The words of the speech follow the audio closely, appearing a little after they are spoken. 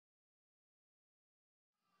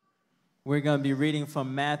We're going to be reading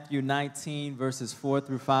from Matthew 19, verses 4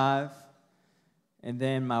 through 5. And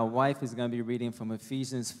then my wife is going to be reading from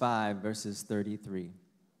Ephesians 5, verses 33.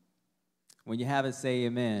 When you have it, say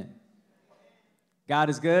amen.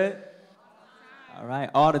 God is good? All right,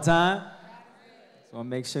 all the time? So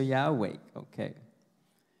make sure y'all awake. Okay.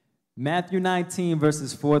 Matthew 19,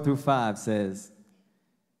 verses 4 through 5 says,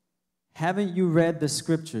 "Haven't you read the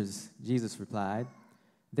scriptures?" Jesus replied.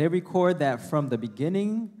 "They record that from the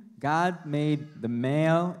beginning God made the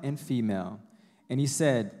male and female. And he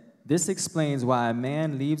said, this explains why a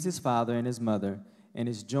man leaves his father and his mother and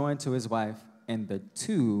is joined to his wife, and the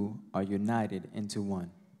two are united into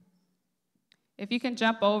one." If you can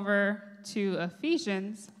jump over to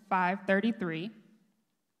Ephesians 5:33,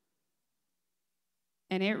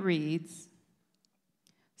 and it reads,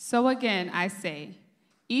 "So again I say,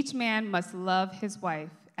 each man must love his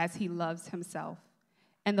wife as he loves himself,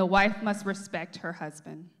 and the wife must respect her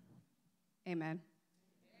husband." Amen.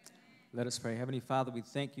 Let us pray. Heavenly Father, we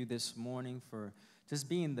thank you this morning for just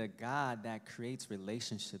being the God that creates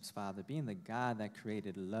relationships, Father, being the God that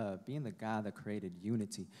created love, being the God that created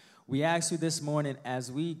unity. We ask you this morning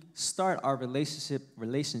as we start our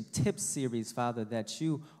relation tips series, Father, that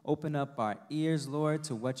you open up our ears, Lord,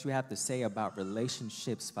 to what you have to say about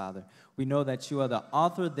relationships, Father. We know that you are the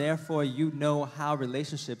author, therefore you know how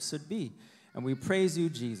relationships should be. And we praise you,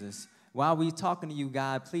 Jesus. While we're talking to you,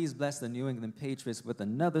 God, please bless the New England Patriots with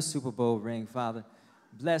another Super Bowl ring, Father.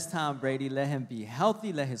 Bless Tom Brady. Let him be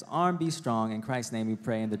healthy. Let his arm be strong. In Christ's name we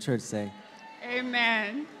pray. And the church say,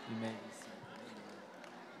 amen. Amen.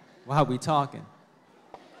 While we talking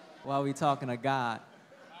to God,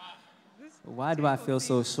 why do I feel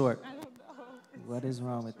so short? I don't know. What is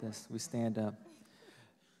wrong with this? We stand up.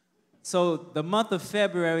 So the month of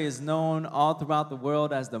February is known all throughout the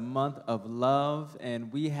world as the month of love,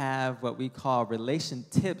 and we have what we call Relation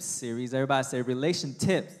Tips series. Everybody say Relation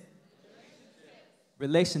Tips.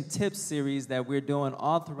 Relation Tips series that we're doing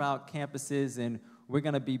all throughout campuses, and we're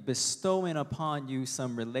going to be bestowing upon you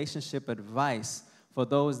some relationship advice for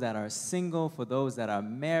those that are single, for those that are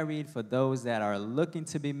married, for those that are looking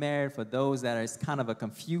to be married, for those that is kind of a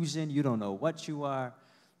confusion. You don't know what you are.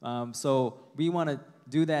 So we want to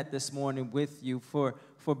do that this morning with you. For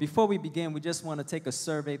before we begin, we just want to take a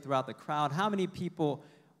survey throughout the crowd. How many people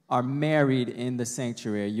are married in the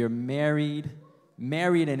sanctuary? You're married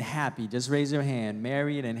and happy. Just raise your hand.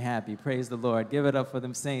 Married and happy. Praise the Lord. Give it up for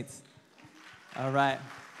them saints. All right.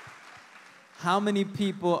 How many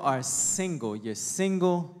people are single? You're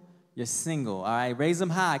single. You're single. All right. Raise them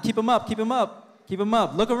high. Keep them up. Keep them up. Keep them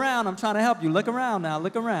up. Look around. I'm trying to help you. Look around now.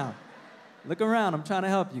 Look around. Look around. I'm trying to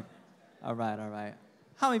help you. All right. All right.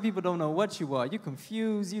 How many people don't know what you are? You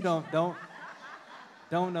confused. You don't know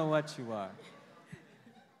what you are.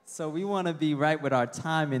 So we want to be right with our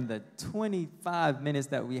time in the 25 minutes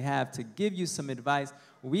that we have to give you some advice.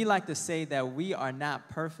 We like to say that we are not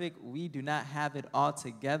perfect. We do not have it all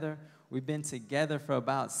together. We've been together for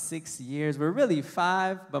about 6 years. We're really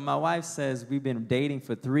 5, but my wife says we've been dating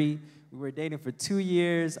for 3. We were dating for 2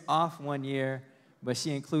 years, off 1 year, but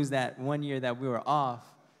she includes that 1 year that we were off,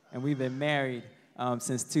 and we've been married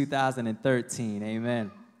since 2013.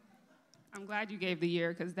 Amen. I'm glad you gave the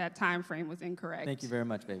year because that time frame was incorrect. Thank you very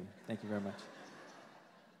much, baby. Thank you very much.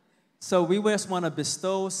 So we just want to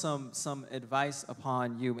bestow some advice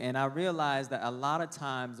upon you. And I realize that a lot of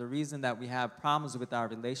times the reason that we have problems with our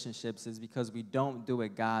relationships is because we don't do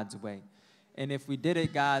it God's way. And if we did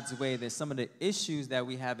it God's way, there's some of the issues that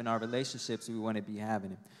we have in our relationships we want to be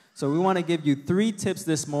having. So we want to give you 3 tips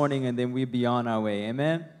this morning, and then we'll be on our way.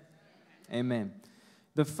 Amen? Amen.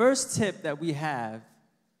 The first tip that we have,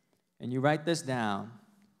 and you write this down,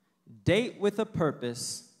 date with a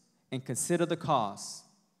purpose and consider the cost.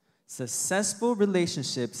 Successful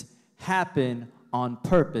relationships happen on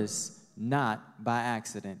purpose, not by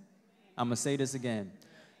accident. I'm going to say this again.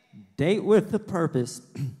 Date with a purpose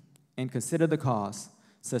and consider the cost.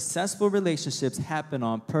 Successful relationships happen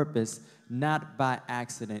on purpose, not by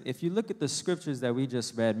accident. If you look at the scriptures that we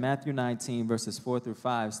just read, Matthew 19, verses 4 through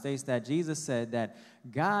 5, states that Jesus said that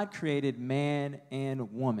God created man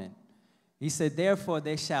and woman. He said, therefore,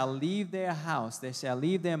 they shall leave their house, they shall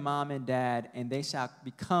leave their mom and dad, and they shall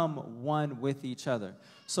become one with each other.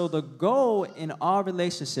 So the goal in our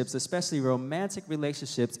relationships, especially romantic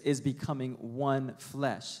relationships, is becoming one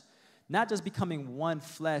flesh. Not just becoming one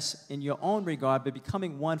flesh in your own regard, but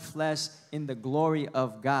becoming one flesh in the glory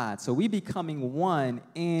of God. So we becoming one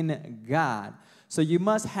in God. So you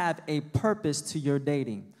must have a purpose to your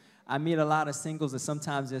dating. I meet a lot of singles that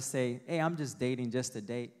sometimes just say, hey, I'm just dating just to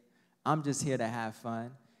date. I'm just here to have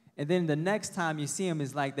fun. And then the next time you see them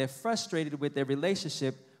is like they're frustrated with their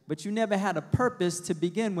relationship, but you never had a purpose to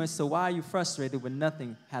begin with, so why are you frustrated when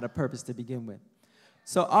nothing had a purpose to begin with?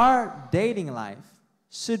 So our dating life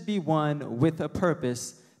should be one with a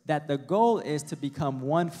purpose, that the goal is to become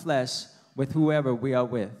one flesh with whoever we are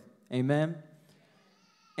with. Amen?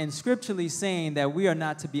 And scripturally saying that we are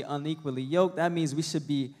not to be unequally yoked, that means we should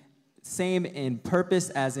be same in purpose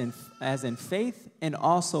as in faith, and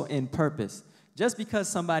also in purpose. Just because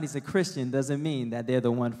somebody's a Christian doesn't mean that they're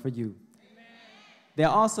the one for you. Amen. They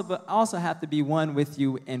also have to be one with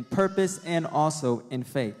you in purpose and also in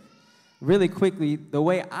faith. Really quickly, the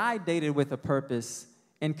way I dated with a purpose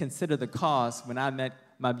and considered the cost when I met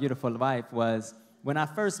my beautiful wife was, when I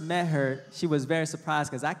first met her, she was very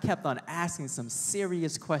surprised because I kept on asking some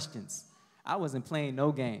serious questions. I wasn't playing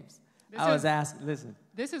no games. I was asking, listen.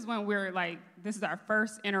 This is when we're like, this is our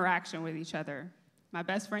first interaction with each other. My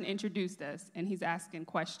best friend introduced us, and he's asking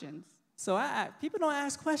questions. So people don't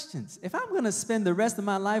ask questions. If I'm going to spend the rest of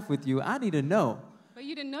my life with you, I need to know. But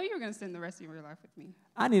you didn't know you were going to spend the rest of your life with me.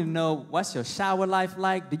 I need to know, what's your shower life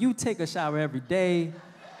like? Do you take a shower every day?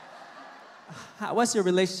 What's your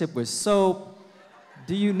relationship with soap?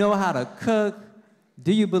 Do you know how to cook?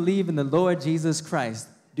 Do you believe in the Lord Jesus Christ?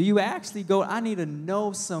 Do you actually go? I need to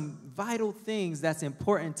know some vital things that's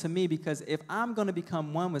important to me, because if I'm going to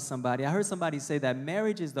become one with somebody, I heard somebody say that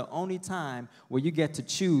marriage is the only time where you get to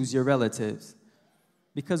choose your relatives.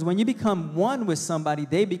 Because when you become one with somebody,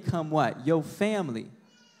 they become what? Your family.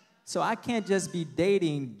 So I can't just be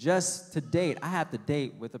dating just to date. I have to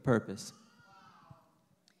date with a purpose.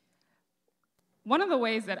 One of the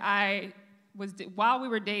ways that I was, while we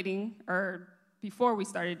were dating, or before we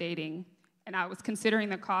started dating, and I was considering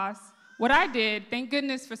the cost, what I did, thank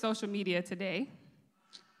goodness for social media today,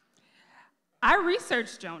 I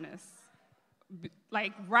researched Jonas.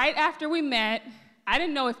 Like, right after we met, I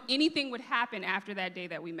didn't know if anything would happen after that day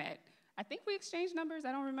that we met. I think we exchanged numbers,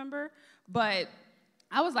 I don't remember, but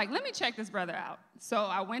I was like, let me check this brother out. So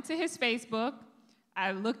I went to his Facebook,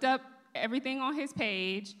 I looked up everything on his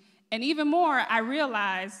page, and even more, I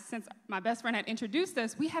realized, since my best friend had introduced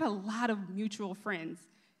us, we had a lot of mutual friends.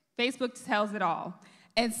 Facebook tells it all.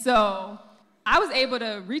 And so I was able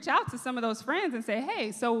to reach out to some of those friends and say,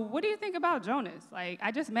 hey, so what do you think about Jonas? Like,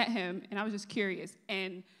 I just met him, and I was just curious.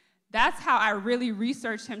 And that's how I really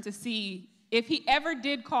researched him, to see if he ever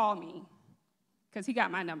did call me, because he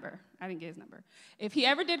got my number. I didn't get his number. If he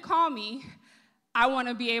ever did call me, I want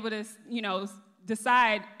to be able to,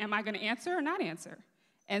 decide, am I going to answer or not answer?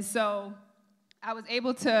 And so I was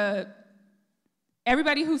able to,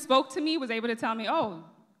 everybody who spoke to me was able to tell me, oh,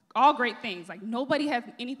 all great things. Like, nobody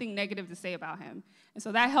had anything negative to say about him. And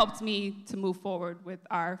so that helped me to move forward with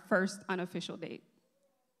our first unofficial date.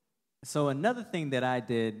 So another thing that I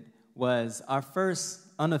did was, our first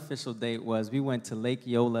unofficial date was, we went to Lake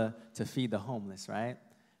Yola to feed the homeless, right?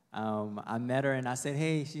 I met her and I said,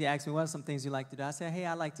 hey, she asked me, what are some things you like to do? I said, hey,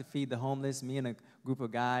 I like to feed the homeless. Me and a group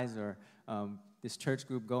of guys, or this church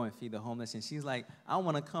group, go and feed the homeless. And she's like, I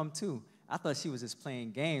want to come too. I thought she was just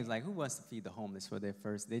playing games, like, who wants to feed the homeless for their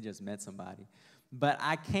first? They just met somebody. But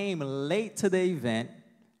I came late to the event.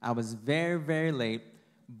 I was very, very late.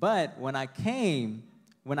 But when I came,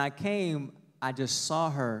 I just saw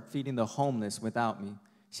her feeding the homeless without me.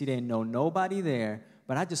 She didn't know nobody there,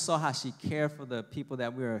 but I just saw how she cared for the people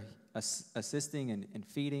that we were assisting and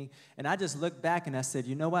feeding. And I just looked back and I said,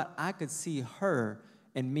 you know what? I could see her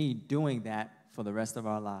and me doing that for the rest of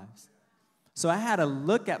our lives. So I had to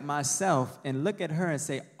look at myself and look at her and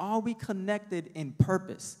say, are we connected in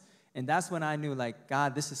purpose? And that's when I knew, like,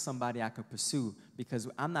 God, this is somebody I could pursue, because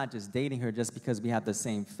I'm not just dating her just because we have the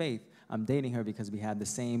same faith. I'm dating her because we have the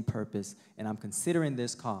same purpose, and I'm considering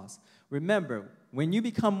this cause. Remember, when you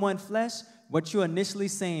become one flesh, what you're initially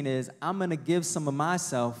saying is, I'm going to give some of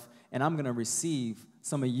myself, and I'm going to receive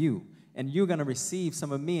some of you. And you're going to receive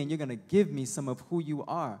some of me, and you're going to give me some of who you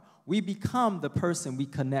are. We become the person we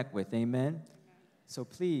connect with, amen? So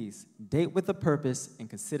please, date with a purpose and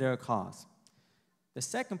consider a cause. The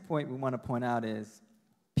second point we want to point out is,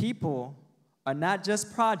 people are not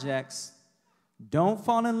just projects. Don't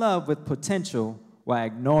fall in love with potential while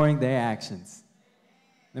ignoring their actions.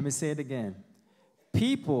 Let me say it again.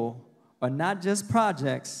 People are not just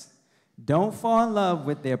projects. Don't fall in love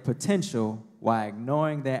with their potential while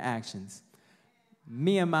ignoring their actions.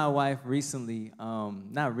 Me and my wife recently,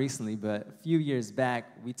 not recently, but a few years back,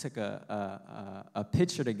 we took a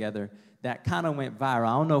picture together that kind of went viral.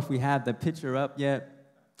 I don't know if we have the picture up yet,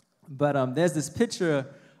 but there's this picture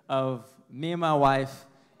of me and my wife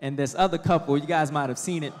and this other couple. You guys might have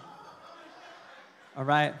seen it. All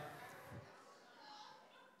right?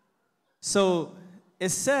 So it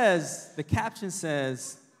says, the caption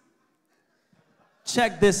says,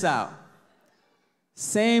 Check this out.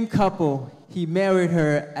 Same couple, he married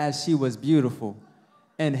her as she was beautiful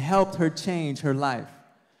and helped her change her life.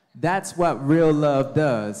 That's what real love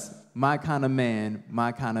does. My kind of man,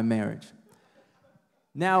 my kind of marriage.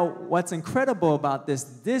 Now, what's incredible about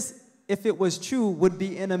this, if it was true, would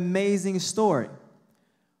be an amazing story.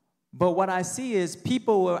 But what I see is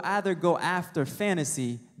people will either go after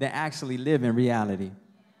fantasy than actually live in reality.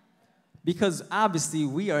 Because obviously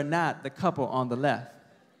we are not the couple on the left.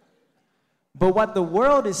 But what the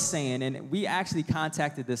world is saying, and we actually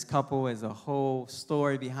contacted this couple as a whole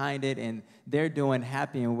story behind it, and they're doing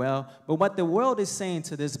happy and well. But what the world is saying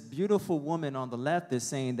to this beautiful woman on the left is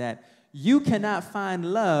saying that you cannot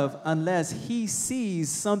find love unless he sees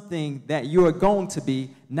something that you are going to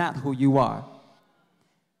be, not who you are.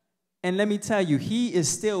 And let me tell you, he is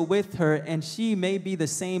still with her, and she may be the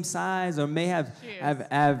same size or may have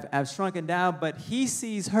shrunken down, but he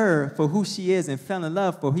sees her for who she is and fell in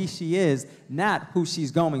love for who she is, not who she's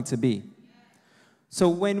going to be. So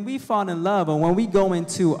when we fall in love or when we go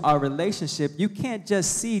into our relationship, you can't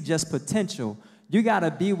just see just potential. You got to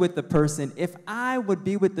be with the person. If I would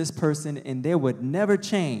be with this person and they would never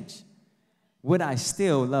change, would I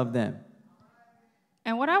still love them?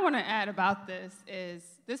 And what I want to add about this is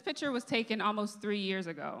this picture was taken almost 3 years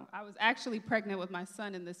ago. I was actually pregnant with my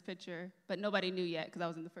son in this picture, but nobody knew yet because I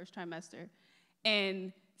was in the first trimester.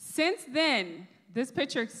 And since then, this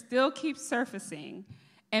picture still keeps surfacing,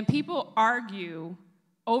 and people argue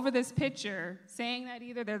over this picture, saying that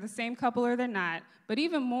either they're the same couple or they're not. But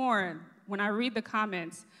even more, when I read the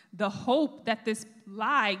comments, the hope that this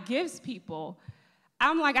lie gives people,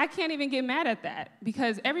 I'm like, I can't even get mad at that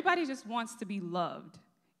because everybody just wants to be loved.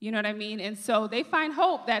 You know what I mean? And so they find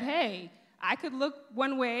hope that, hey, I could look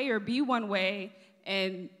one way or be one way,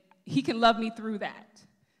 and he can love me through that.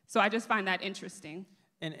 So I just find that interesting.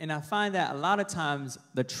 And I find that a lot of times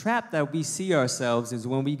the trap that we see ourselves is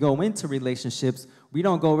when we go into relationships, we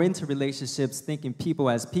don't go into relationships thinking people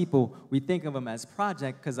as people. We think of them as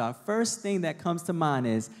project because our first thing that comes to mind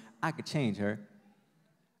is, I could change her.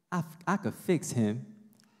 I could fix him.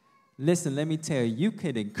 Listen, let me tell you, you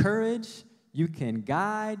can encourage, you can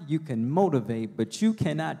guide, you can motivate, but you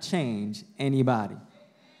cannot change anybody.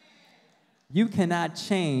 You cannot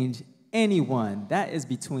change anyone. That is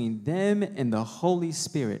between them and the Holy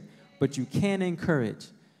Spirit. But you can encourage.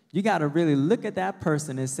 You got to really look at that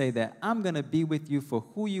person and say that I'm going to be with you for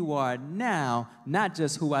who you are now, not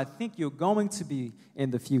just who I think you're going to be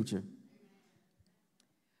in the future.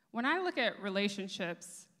 When I look at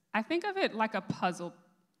relationships, I think of it like a puzzle.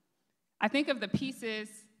 I think of the pieces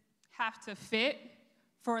have to fit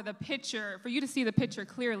for the picture, for you to see the picture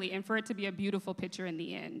clearly and for it to be a beautiful picture in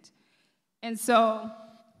the end. And so,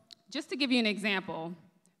 just to give you an example,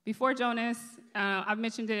 before Jonas, I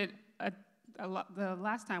mentioned it the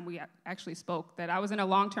last time we actually spoke, that I was in a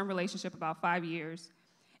long-term relationship about 5 years.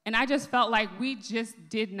 And I just felt like we just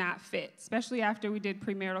did not fit, especially after we did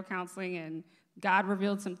premarital counseling and God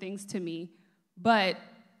revealed some things to me. But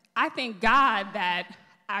I thank God that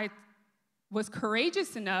I was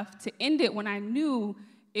courageous enough to end it when I knew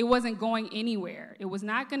it wasn't going anywhere. It was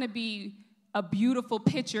not going to be a beautiful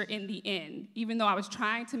picture in the end, even though I was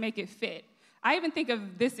trying to make it fit. I even think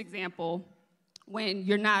of this example when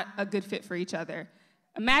you're not a good fit for each other.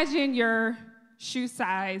 Imagine your shoe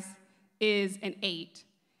size is an 8,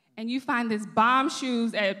 and you find this bomb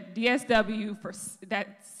shoes at DSW for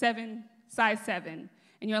that size 7,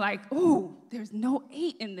 and you're like, ooh, there's no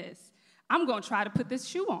 8 in this. I'm going to try to put this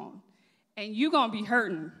shoe on. And you're going to be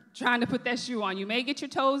hurting trying to put that shoe on. You may get your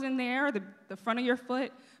toes in there, or the front of your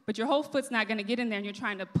foot, but your whole foot's not going to get in there, and you're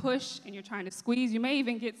trying to push, and you're trying to squeeze. You may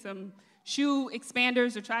even get some shoe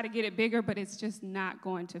expanders or try to get it bigger, but it's just not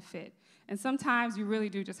going to fit. And sometimes you really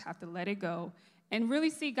do just have to let it go and really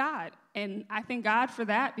see God. And I thank God for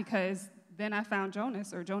that because then I found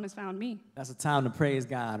Jonas, or Jonas found me. That's a time to praise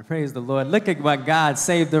God. Praise the Lord. Look at what God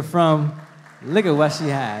saved her from. Look at what she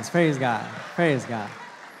has. Praise God. Praise God.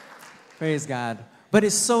 Praise God. But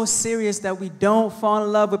it's so serious that we don't fall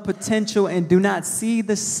in love with potential and do not see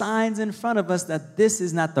the signs in front of us that this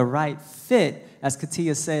is not the right fit, as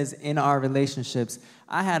Ketia says, in our relationships.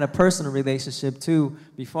 I had a personal relationship, too,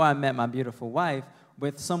 before I met my beautiful wife,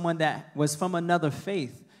 with someone that was from another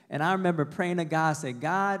faith. And I remember praying to God, say,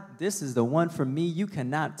 God, this is the one for me. You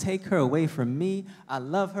cannot take her away from me. I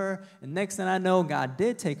love her. And next thing I know, God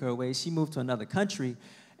did take her away. She moved to another country.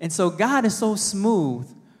 And so God is so smooth,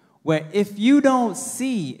 where if you don't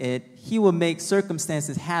see it, he will make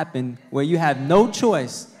circumstances happen where you have no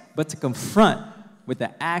choice but to confront with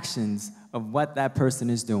the actions of what that person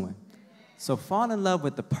is doing. So fall in love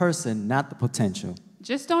with the person, not the potential.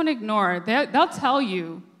 just don't ignore. They'll tell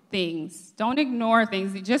you things. Don't ignore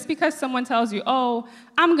things. Just because someone tells you, oh,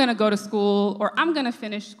 I'm going to go to school, or I'm going to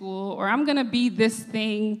finish school, or I'm going to be this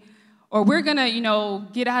thing, or we're going to,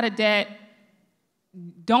 get out of debt,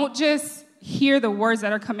 don't just hear the words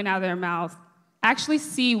that are coming out of their mouth. Actually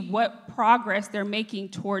see what progress they're making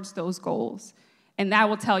towards those goals, and that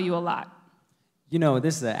will tell you a lot.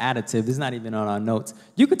 This is an additive. This is not even on our notes.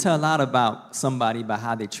 You could tell a lot about somebody by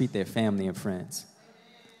how they treat their family and friends.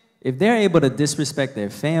 If they're able to disrespect their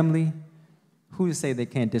family, who to say they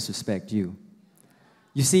can't disrespect you?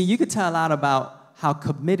 You see, you could tell a lot about how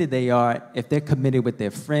committed they are if they're committed with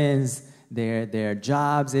their friends, their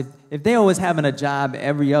jobs. If they're always having a job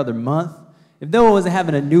every other month, if they're always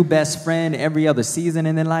having a new best friend every other season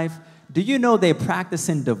in their life, do you know they're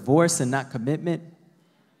practicing divorce and not commitment?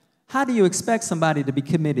 How do you expect somebody to be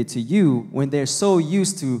committed to you when they're so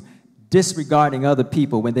used to disregarding other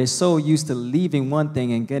people, when they're so used to leaving one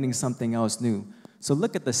thing and getting something else new? So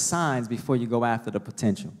look at the signs before you go after the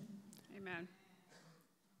potential. Amen.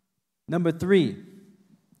 Number 3,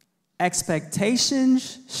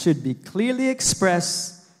 expectations should be clearly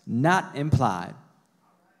expressed, not implied.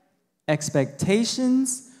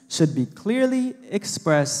 Expectations should be clearly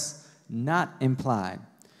expressed, not implied.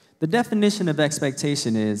 The definition of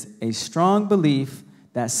expectation is a strong belief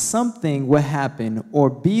that something will happen or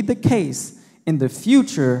be the case in the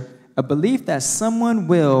future, a belief that someone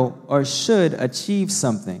will or should achieve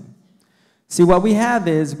something. See, what we have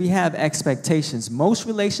is we have expectations. Most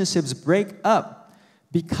relationships break up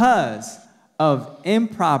because of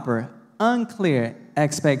improper, unclear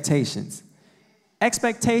expectations.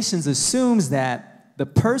 Expectations assumes that the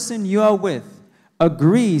person you are with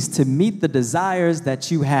agrees to meet the desires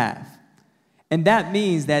that you have. And that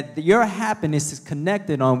means that your happiness is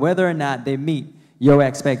connected on whether or not they meet your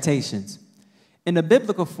expectations. In the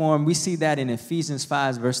biblical form, we see that in Ephesians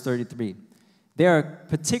 5, verse 33. There are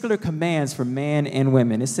particular commands for man and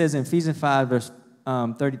women. It says in Ephesians 5, verse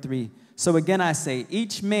 33, so again I say,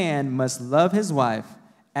 each man must love his wife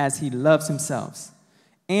as he loves himself,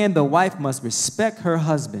 and the wife must respect her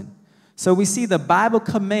husband. So we see the Bible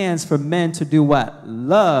commands for men to do what?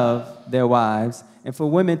 Love their wives, and for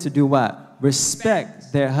women to do what?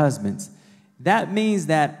 Respect their husbands. That means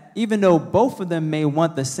that even though both of them may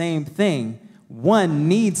want the same thing, one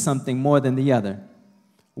needs something more than the other.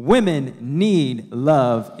 Women need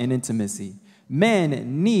love and intimacy.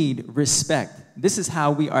 Men need respect. This is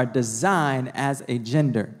how we are designed as a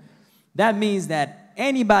gender. That means that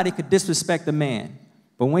anybody could disrespect a man,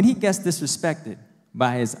 but when he gets disrespected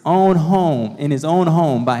by his own home, in his own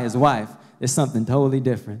home by his wife, it's something totally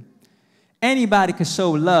different. Anybody could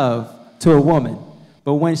show love to a woman,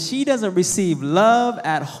 but when she doesn't receive love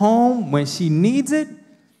at home when she needs it,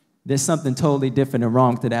 there's something totally different and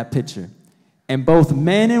wrong to that picture. And both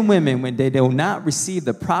men and women, when they do not receive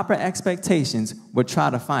the proper expectations, will try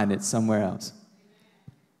to find it somewhere else.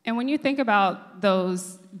 And when you think about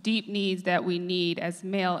those deep needs that we need as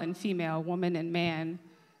male and female, woman and man,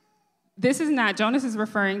 this is not, Jonas is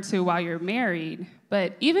referring to while you're married,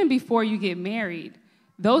 but even before you get married,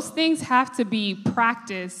 those things have to be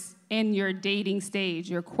practiced in your dating stage,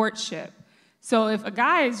 your courtship. So if a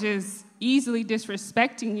guy is just easily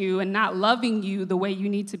disrespecting you and not loving you the way you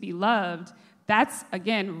need to be loved, that's,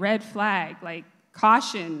 again, red flag, like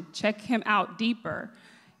caution, check him out deeper.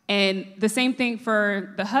 And the same thing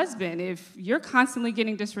for the husband. If you're constantly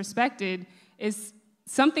getting disrespected, it's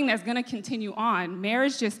something that's going to continue on.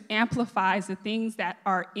 Marriage just amplifies the things that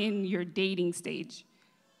are in your dating stage.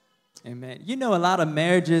 Amen. You know, a lot of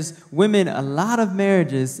marriages, women, a lot of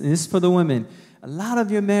marriages, and this is for the women, a lot of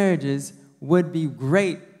your marriages would be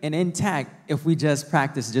great and intact if we just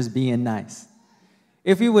practice just being nice.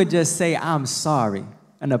 If we would just say, I'm sorry,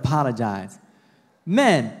 and apologize.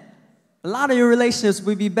 Men, a lot of your relationships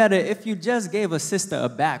would be better if you just gave a sister a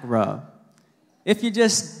back rub. If you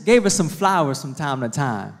just gave her some flowers from time to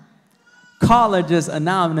time. Call her just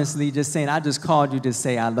anonymously, just saying, I just called you to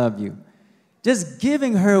say I love you. Just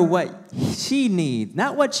giving her what she needs,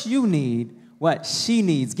 not what you need, what she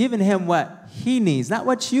needs. Giving him what he needs, not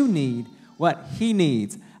what you need, what he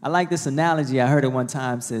needs. I like this analogy. I heard it one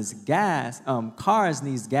time. It says cars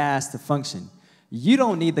needs gas to function. You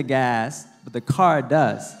don't need the gas, but the car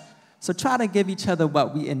does. So try to give each other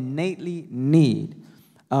what we innately need.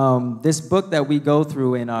 This book that we go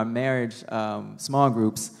through in our marriage small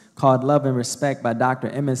groups called Love and Respect by Dr.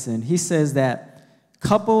 Emerson, he says that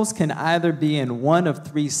couples can either be in one of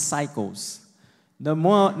three cycles.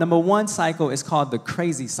 Number one cycle is called the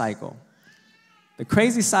crazy cycle. The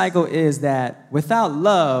crazy cycle is that without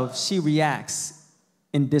love, she reacts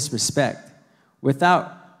in disrespect.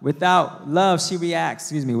 Without Without love, she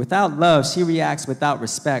reacts, without love, she reacts without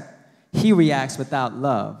respect. He reacts without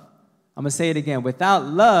love. I'm going to say it again. Without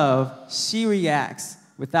love, she reacts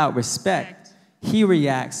without respect. He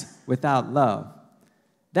reacts without love.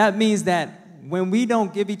 That means that when we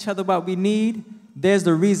don't give each other what we need, there's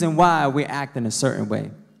the reason why we act in a certain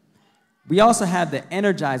way. We also have the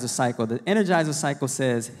energizer cycle. The energizer cycle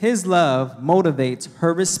says his love motivates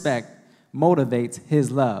her respect, motivates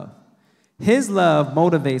his love. His love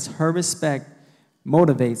motivates her respect,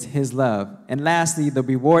 motivates his love. And lastly, the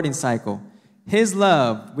rewarding cycle. His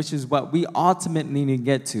love, which is what we ultimately need to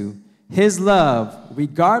get to, his love,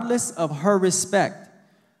 regardless of her respect,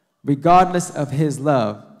 regardless of his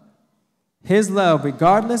love,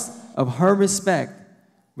 regardless of her respect,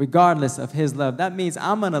 regardless of his love. That means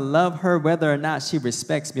I'm going to love her whether or not she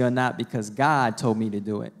respects me or not because God told me to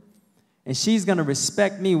do it. And she's going to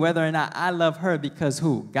respect me whether or not I love her because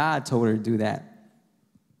who? God told her to do that.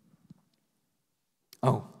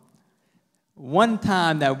 Oh. Several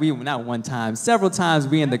times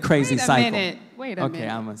we in the crazy cycle. Wait a minute. Okay,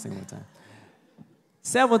 I'm going to say one time.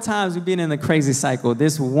 Several times we've been in the crazy cycle.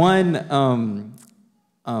 This one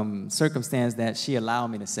circumstance that she allowed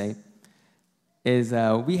me to say is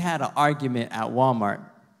we had an argument at Walmart.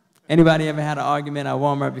 Anybody ever had an argument at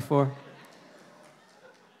Walmart before?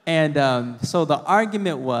 And so the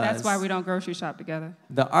argument was... That's why we don't grocery shop together.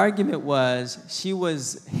 The argument was she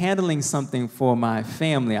was handling something for my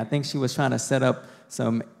family. I think she was trying to set up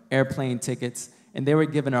some airplane tickets, and they were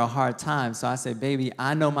giving her a hard time. So I said, baby,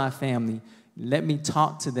 I know my family. Let me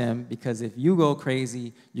talk to them, because if you go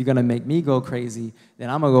crazy, you're going to make me go crazy. Then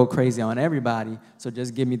I'm going to go crazy on everybody, so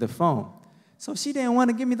just give me the phone. So she didn't want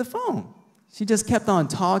to give me the phone. She just kept on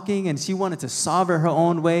talking, and she wanted to solve it her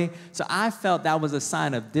own way. So I felt that was a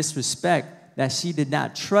sign of disrespect, that she did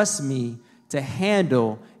not trust me to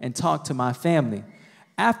handle and talk to my family.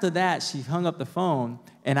 After that, she hung up the phone,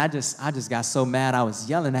 and I just got so mad. I was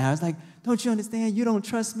yelling at her. I was like, don't you understand? You don't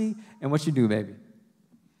trust me? And what you do, baby?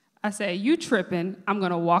 I said, you tripping. I'm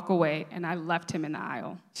going to walk away, and I left him in the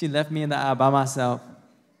aisle. She left me in the aisle by myself,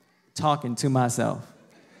 talking to myself.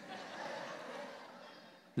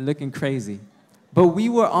 Looking crazy. But we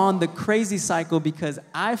were on the crazy cycle because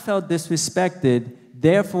I felt disrespected.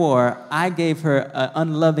 Therefore, I gave her an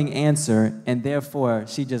unloving answer, and therefore,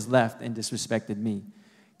 she just left and disrespected me.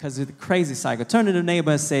 Because of the crazy cycle. Turn to the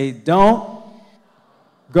neighbor and say, don't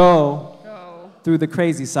go through the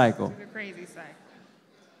crazy cycle. Through the crazy cycle.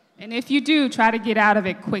 And if you do, try to get out of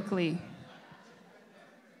it quickly.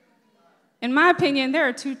 In my opinion, there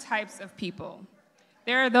are two types of people.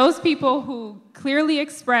 There are those people who clearly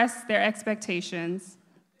express their expectations,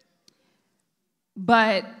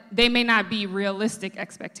 but they may not be realistic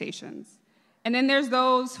expectations. And then there's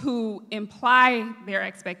those who imply their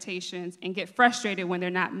expectations and get frustrated when they're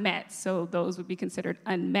not met, so those would be considered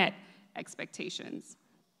unmet expectations.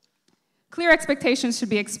 Clear expectations should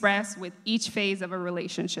be expressed with each phase of a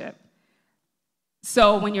relationship.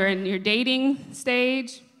 So when you're in your dating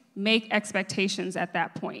stage, make expectations at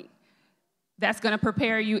that point. That's going to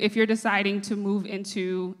prepare you if you're deciding to move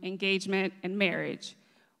into engagement and marriage.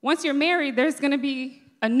 Once you're married, there's going to be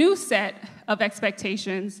a new set of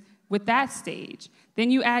expectations with that stage.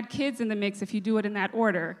 Then you add kids in the mix if you do it in that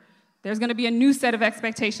order. There's going to be a new set of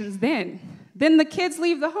expectations then. Then the kids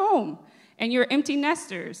leave the home, and you're empty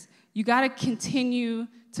nesters. You got to continue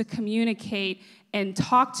to communicate and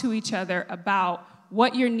talk to each other about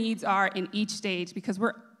what your needs are in each stage, because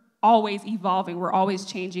we're always evolving. We're always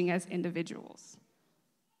changing as individuals.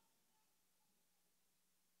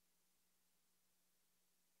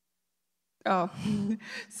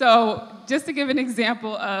 So just to give an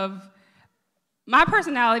example of my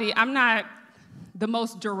personality, I'm not the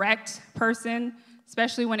most direct person,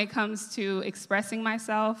 especially when it comes to expressing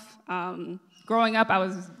myself. Growing up, I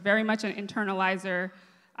was very much an internalizer.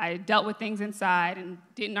 I dealt with things inside and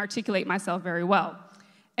didn't articulate myself very well.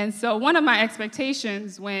 And so one of my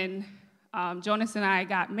expectations when Jonas and I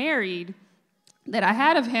got married that I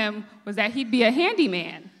had of him was that he'd be a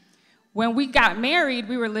handyman. When we got married,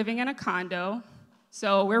 we were living in a condo,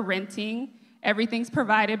 so we're renting. Everything's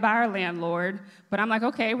provided by our landlord. But I'm like,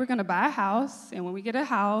 okay, we're going to buy a house, and when we get a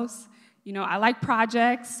house, you know, I like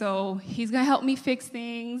projects, so he's going to help me fix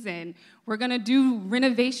things, and we're going to do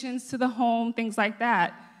renovations to the home, things like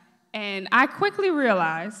that. And I quickly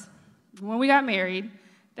realized, when we got married,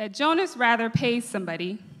 that Jonas rather pays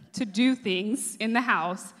somebody to do things in the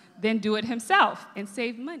house than do it himself and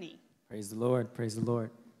save money. Praise the Lord, praise the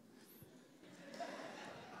Lord.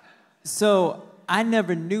 So I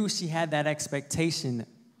never knew she had that expectation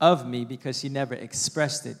of me because she never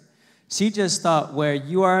expressed it. She just thought, where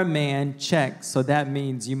you are a man, check, so that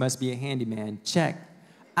means you must be a handyman, check.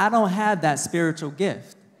 I don't have that spiritual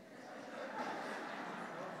gift.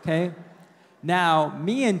 Okay? Now,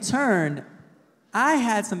 me in turn, I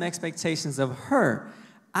had some expectations of her.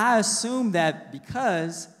 I assumed that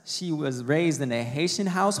because she was raised in a Haitian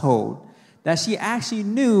household, that she actually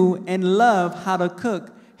knew and loved how to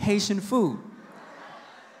cook Haitian food.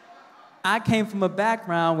 I came from a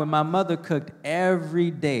background where my mother cooked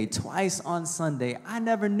every day, twice on Sunday. I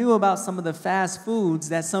never knew about some of the fast foods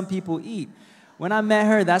that some people eat. When I met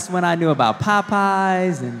her, that's when I knew about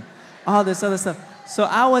Popeyes and all this other stuff. So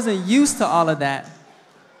I wasn't used to all of that.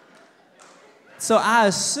 So I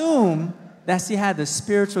assumed that she had the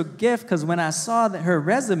spiritual gift, because when I saw her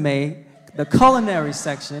resume, the culinary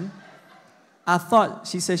section, I thought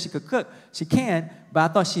she said she could cook. She can, but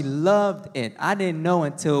I thought she loved it. I didn't know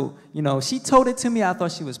until, she told it to me. I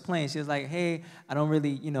thought she was playing. She was like, hey, I don't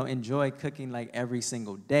really, enjoy cooking like every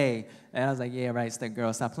single day. And I was like, yeah, right,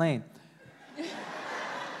 girl, stop playing.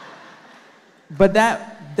 But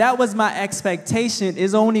that was my expectation.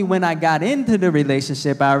 It's only when I got into the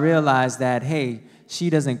relationship I realized that, hey, she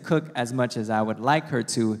doesn't cook as much as I would like her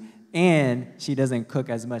to, and she doesn't cook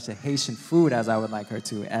as much of Haitian food as I would like her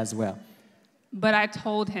to as well. But I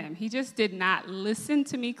told him. He just did not listen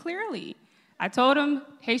to me clearly. I told him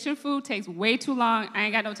Haitian food takes way too long. I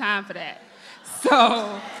ain't got no time for that.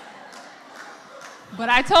 But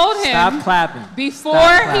I told him. Stop clapping.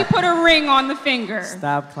 Before he put a ring on the finger.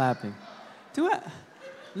 Stop clapping.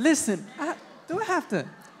 Listen, do I have to?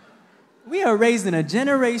 We are raising a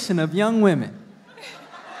generation of young women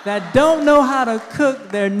that don't know how to cook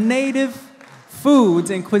their native foods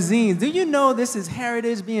and cuisines. Do you know this is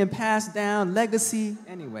heritage being passed down, legacy?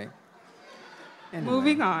 Anyway.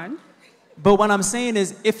 Moving on. But what I'm saying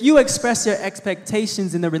is, if you express your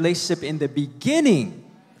expectations in the relationship in the beginning,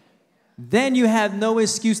 then you have no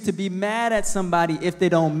excuse to be mad at somebody if they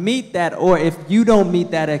don't meet that, or if you don't meet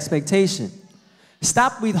that expectation.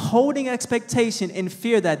 Stop withholding expectation in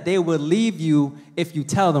fear that they will leave you if you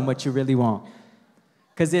tell them what you really want.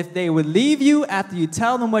 Because if they would leave you after you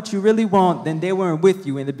tell them what you really want, then they weren't with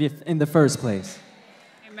you in the first place.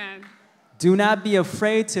 Amen. Do not be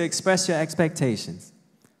afraid to express your expectations,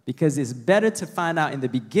 because it's better to find out in the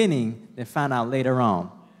beginning than find out later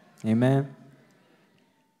on. Amen.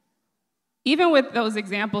 Even with those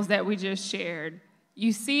examples that we just shared,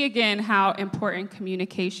 you see again how important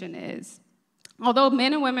communication is. Although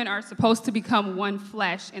men and women are supposed to become one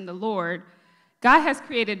flesh in the Lord, God has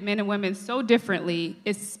created men and women so differently,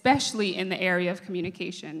 especially in the area of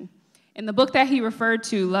communication. In the book that he referred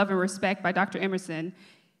to, Love and Respect by Dr. Emerson,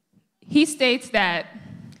 he states that,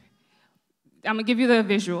 I'm going to give you the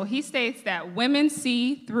visual. He states that women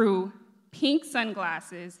see through pink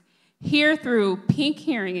sunglasses, hear through pink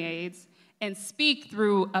hearing aids, and speak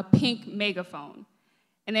through a pink megaphone.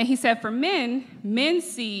 And then he said for men, men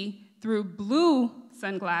see through blue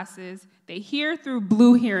sunglasses, they hear through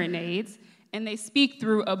blue hearing aids, and they speak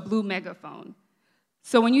through a blue megaphone.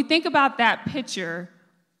 So when you think about that picture,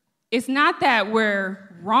 it's not that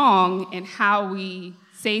we're wrong in how we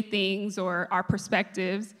say things or our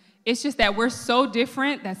perspectives. It's just that we're so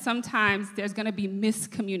different that sometimes there's going to be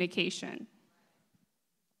miscommunication.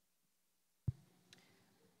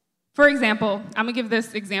 For example, I'm going to give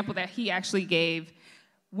this example that he actually gave.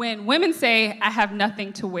 When women say, I have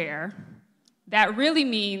nothing to wear, that really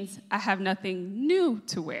means I have nothing new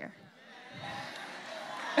to wear.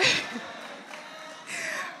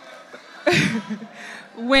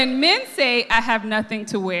 When men say, I have nothing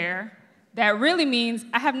to wear, that really means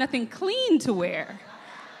I have nothing clean to wear.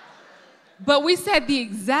 But we said the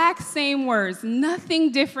exact same words,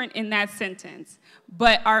 nothing different in that sentence,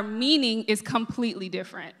 but our meaning is completely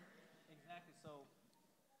different.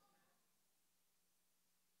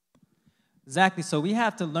 Exactly. So we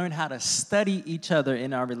have to learn how to study each other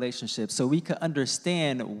in our relationship so we can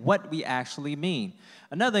understand what we actually mean.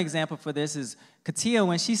 Another example for this is Ketia,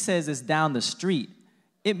 when she says it's down the street,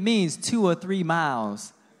 it means 2 or 3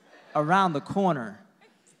 miles around the corner.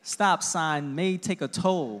 Stop sign may take a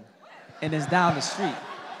toll, and it's down the street.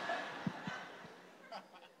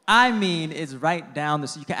 I mean, it's right down the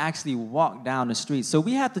street. You can actually walk down the street. So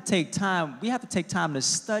we have to take time. We have to take time to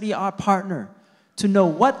study our partner, to know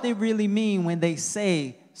what they really mean when they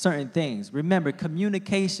say certain things. Remember,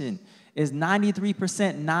 communication is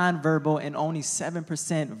 93% nonverbal and only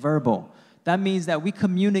 7% verbal. That means that we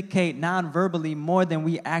communicate nonverbally more than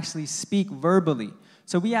we actually speak verbally.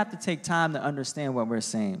 So we have to take time to understand what we're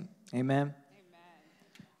saying. Amen?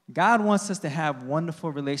 God wants us to have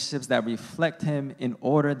wonderful relationships that reflect Him in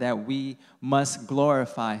order that we must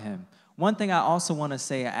glorify Him. One thing I also want to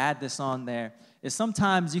say, add this on there, is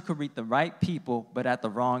sometimes you could meet the right people, but at the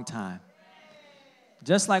wrong time.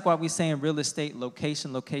 Just like what we say in real estate,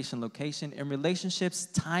 location, location, location. In relationships,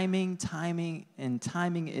 timing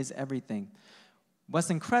is everything. What's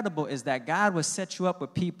incredible is that God will set you up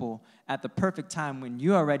with people at the perfect time when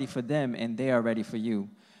you are ready for them and they are ready for you.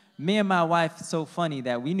 Me and my wife, it's so funny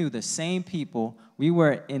that we knew the same people. We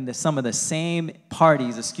were in some of the same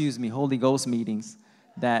parties, Holy Ghost meetings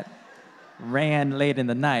that ran late in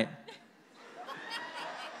the night.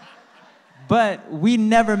 But we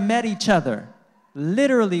never met each other.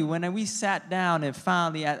 Literally, when we sat down and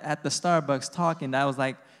finally at the Starbucks talking, I was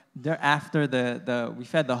like, after we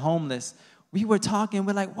fed the homeless, we were talking,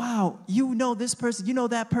 we're like, wow, you know this person, you know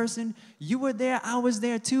that person, you were there, I was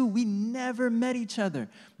there too. We never met each other.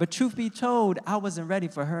 But truth be told, I wasn't ready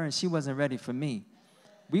for her and she wasn't ready for me.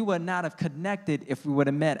 We would not have connected if we would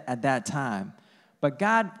have met at that time. But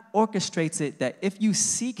God orchestrates it that if you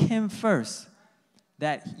seek him first,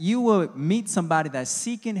 that you will meet somebody that's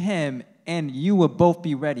seeking him and you will both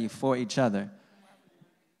be ready for each other.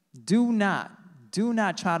 Do not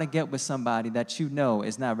try to get with somebody that you know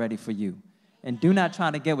is not ready for you. And do not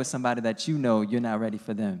try to get with somebody that you know you're not ready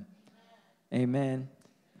for them. Amen.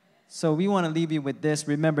 So we want to leave you with this.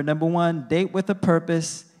 Remember, number 1, date with a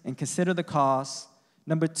purpose and consider the cost.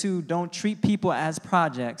 Number 2, don't treat people as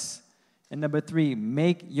projects. And number 3,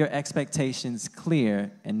 make your expectations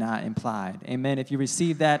clear and not implied. Amen. If you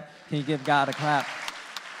receive that, can you give God a clap?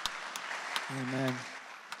 Amen.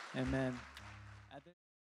 Amen.